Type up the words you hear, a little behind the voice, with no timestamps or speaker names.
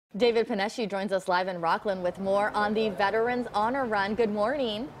David Panesci joins us live in Rockland with more on the Veterans Honor Run. Good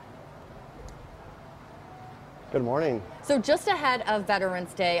morning. Good morning. So just ahead of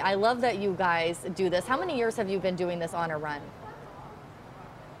Veterans Day, I love that you guys do this. How many years have you been doing this honor run?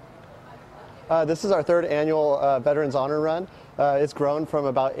 This is our third annual Veterans Honor Run. It's grown from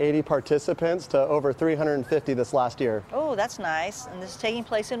about 80 participants to over 350 this last year. Oh, that's nice. And this is taking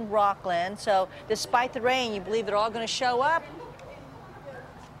place in Rockland. So despite the rain, you believe they're all going to show up?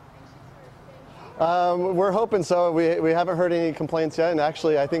 We're hoping so. We haven't heard any complaints yet, and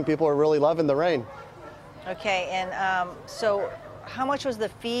actually I think people are really loving the rain. Okay, and so how much was the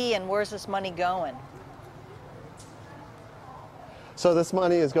fee and where's this money going? So this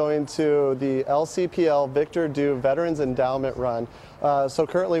money is going to the LCPL Victor Dew Veterans Endowment Run. So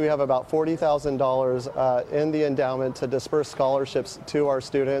currently we have about $40,000 in the endowment to disperse scholarships to our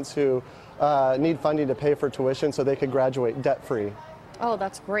students who need funding to pay for tuition so they could graduate debt-free. Oh,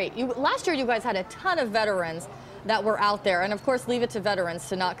 that's great. Last year you guys had a ton of veterans that were out there, and of course leave it to veterans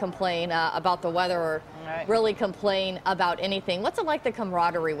to not complain about the weather or really complain about anything. What's it like, the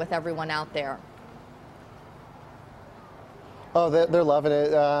camaraderie with everyone out there? Oh, they're loving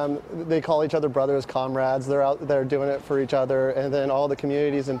it. They call each other brothers, comrades. They're out there doing it for each other, and then all the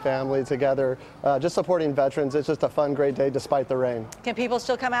communities and family together, just supporting veterans. It's just a fun, great day despite the rain. Can people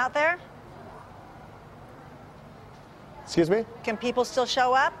still come out there? Excuse me? Can people still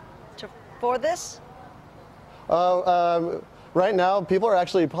show up for this? Right now, people are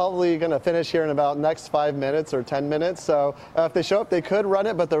actually probably going to finish here in about next 5 minutes or 10 minutes. So if they show up, they could run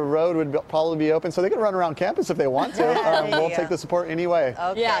it, but the road would probably be open. So they can run around campus if they want to. We'll take the support anyway.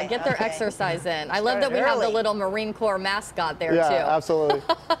 Okay, yeah, get their exercise in. I love that we have the little Marine Corps mascot there, too. Yeah, absolutely.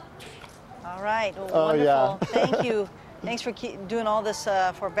 All right. Well, oh, wonderful. yeah. Thank you. Thanks for doing all this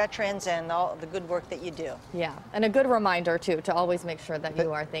for veterans and all the good work that you do. Yeah, and a good reminder, too, to always make sure that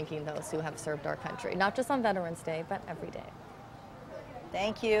you are thanking those who have served our country, not just on Veterans Day, but every day.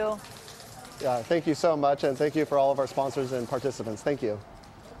 Thank you. Yeah, thank you so much, and thank you for all of our sponsors and participants. Thank you.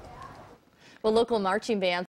 Well, local marching bands